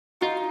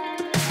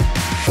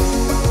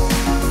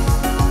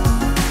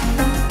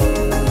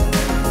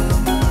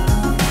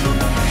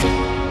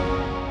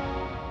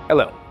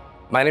Hello,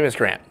 my name is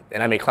Grant,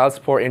 and I'm a cloud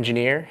support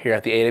engineer here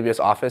at the AWS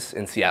office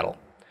in Seattle.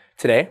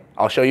 Today,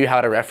 I'll show you how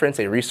to reference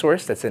a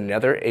resource that's in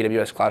another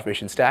AWS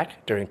CloudFormation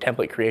stack during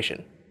template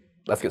creation.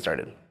 Let's get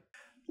started.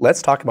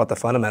 Let's talk about the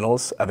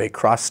fundamentals of a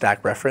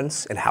cross-stack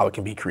reference and how it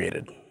can be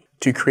created.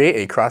 To create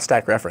a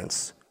cross-stack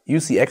reference,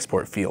 use the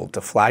export field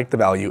to flag the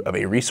value of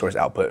a resource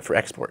output for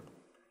export.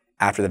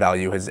 After the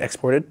value is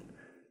exported,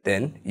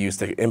 then use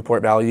the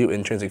import value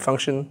intrinsic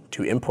function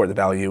to import the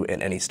value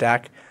in any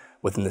stack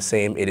within the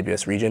same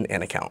AWS region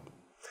and account.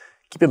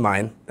 Keep in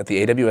mind that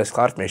the AWS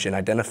CloudFormation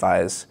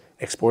identifies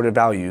exported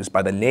values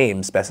by the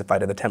name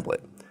specified in the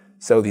template,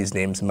 so these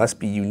names must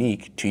be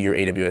unique to your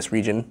AWS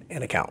region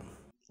and account.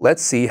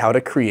 Let's see how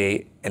to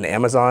create an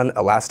Amazon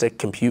Elastic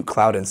Compute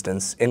Cloud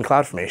instance in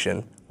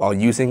CloudFormation while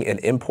using an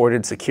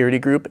imported security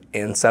group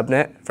and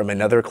subnet from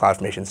another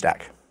CloudFormation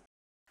stack.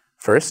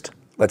 First,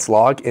 let's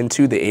log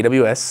into the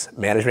AWS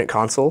Management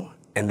Console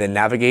and then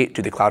navigate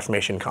to the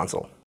CloudFormation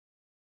console.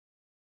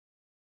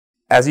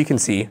 As you can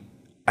see,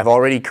 I've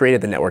already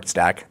created the network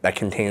stack that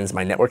contains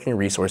my networking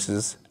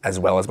resources as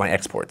well as my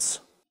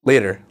exports.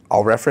 Later,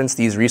 I'll reference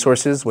these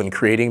resources when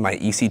creating my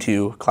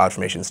EC2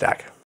 CloudFormation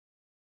stack.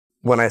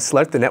 When I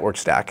select the network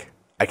stack,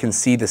 I can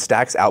see the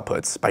stack's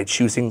outputs by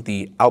choosing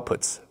the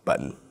Outputs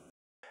button.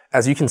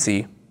 As you can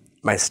see,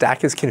 my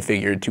stack is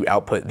configured to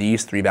output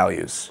these three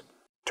values.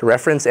 To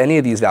reference any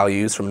of these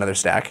values from another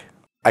stack,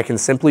 I can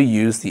simply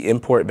use the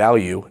import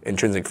value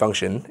intrinsic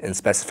function and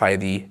specify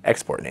the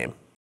export name.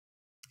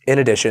 In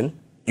addition,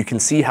 you can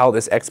see how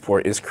this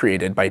export is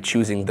created by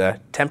choosing the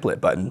Template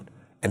button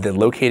and then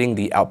locating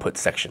the Output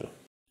section.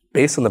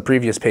 Based on the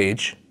previous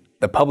page,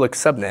 the public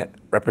subnet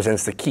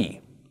represents the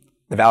key,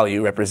 the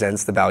value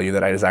represents the value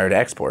that I desire to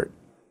export,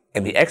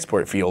 and the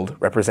export field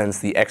represents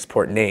the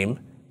export name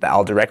that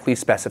I'll directly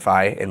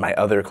specify in my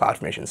other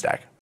CloudFormation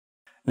stack.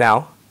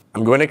 Now,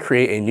 I'm going to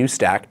create a new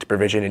stack to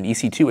provision an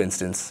EC2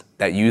 instance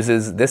that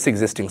uses this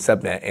existing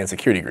subnet and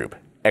security group,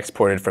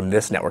 exported from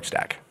this network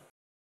stack.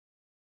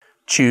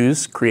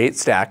 Choose Create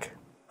Stack,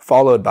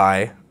 followed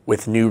by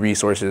With New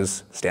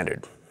Resources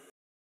Standard.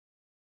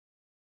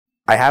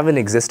 I have an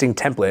existing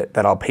template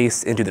that I'll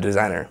paste into the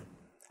designer.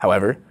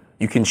 However,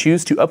 you can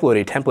choose to upload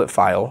a template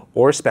file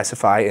or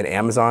specify an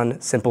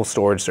Amazon Simple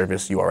Storage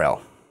Service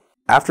URL.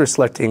 After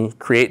selecting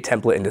Create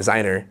Template in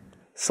Designer,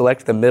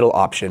 select the middle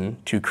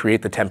option to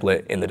create the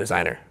template in the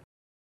designer.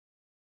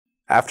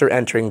 After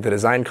entering the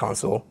design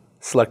console,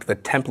 select the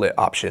Template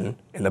option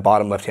in the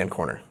bottom left-hand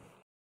corner.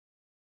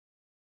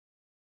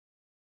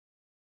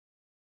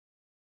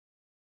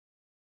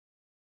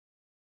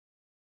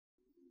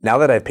 Now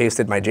that I've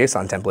pasted my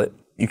JSON template,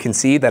 you can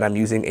see that I'm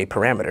using a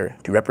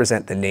parameter to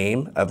represent the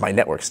name of my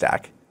network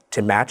stack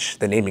to match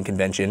the naming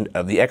convention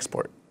of the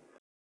export.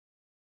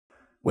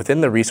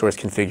 Within the resource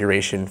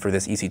configuration for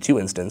this EC2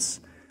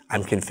 instance,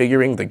 I'm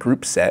configuring the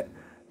group set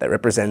that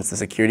represents the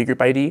security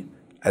group ID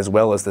as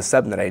well as the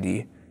subnet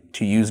ID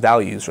to use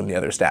values from the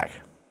other stack.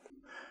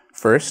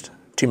 First,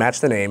 to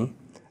match the name,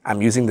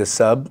 I'm using the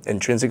sub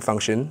intrinsic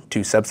function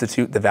to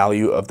substitute the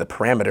value of the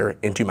parameter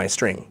into my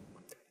string.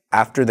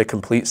 After the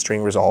complete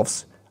string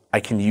resolves, I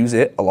can use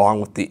it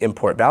along with the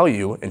import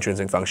value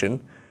intrinsic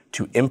function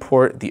to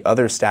import the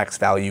other stack's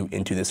value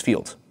into this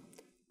field.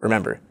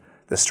 Remember,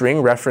 the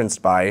string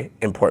referenced by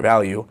import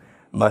value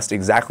must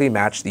exactly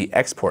match the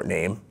export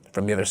name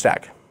from the other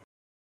stack.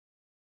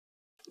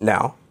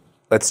 Now,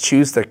 let's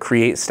choose the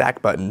Create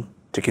Stack button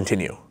to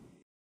continue.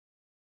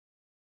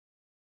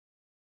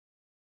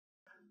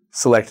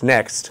 Select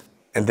Next,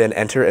 and then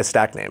enter a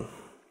stack name.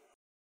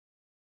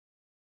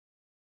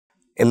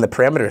 In the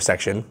parameter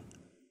section,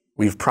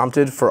 we've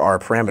prompted for our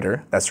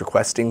parameter that's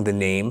requesting the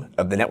name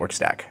of the network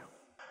stack.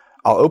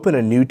 I'll open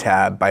a new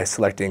tab by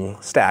selecting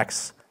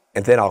Stacks,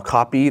 and then I'll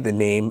copy the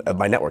name of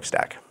my network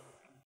stack.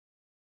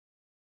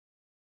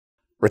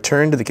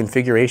 Return to the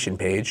configuration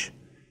page,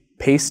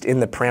 paste in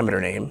the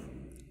parameter name,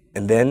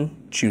 and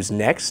then choose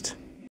Next,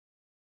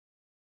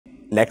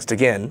 Next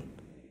again,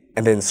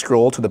 and then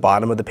scroll to the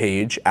bottom of the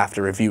page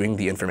after reviewing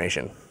the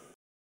information.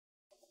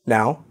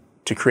 Now,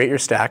 to create your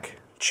stack,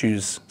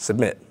 choose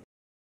Submit.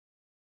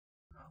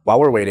 While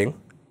we're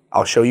waiting,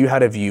 I'll show you how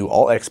to view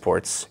all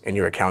exports in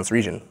your account's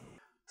region.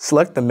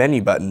 Select the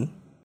Menu button,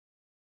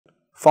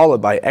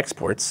 followed by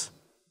Exports,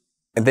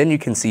 and then you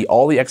can see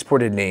all the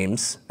exported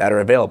names that are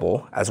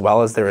available as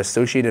well as their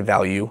associated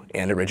value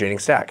and originating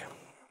stack.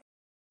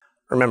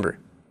 Remember,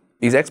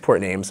 these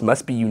export names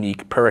must be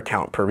unique per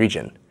account per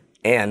region,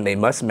 and they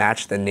must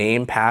match the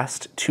name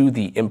passed to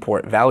the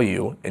import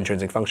value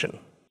intrinsic function.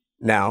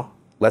 Now,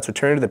 let's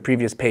return to the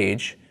previous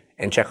page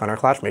and check on our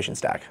CloudFormation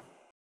stack.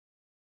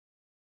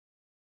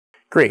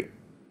 Great,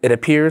 it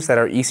appears that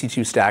our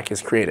EC2 stack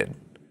is created.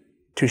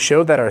 To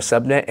show that our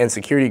subnet and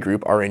security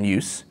group are in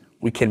use,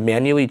 we can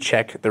manually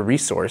check the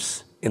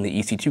resource in the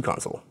EC2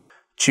 console.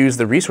 Choose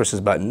the Resources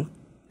button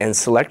and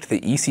select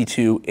the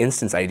EC2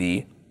 instance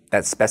ID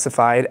that's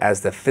specified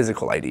as the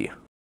physical ID.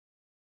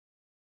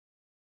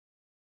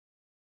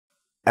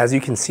 As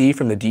you can see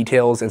from the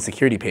Details and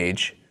Security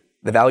page,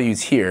 the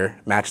values here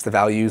match the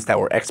values that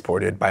were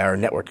exported by our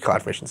network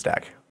CloudFormation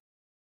stack.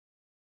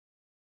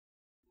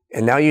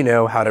 And now you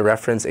know how to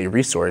reference a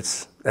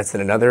resource that's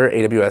in another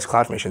AWS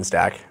CloudFormation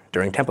stack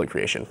during template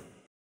creation.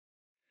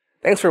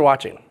 Thanks for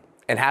watching,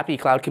 and happy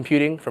cloud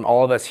computing from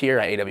all of us here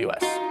at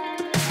AWS.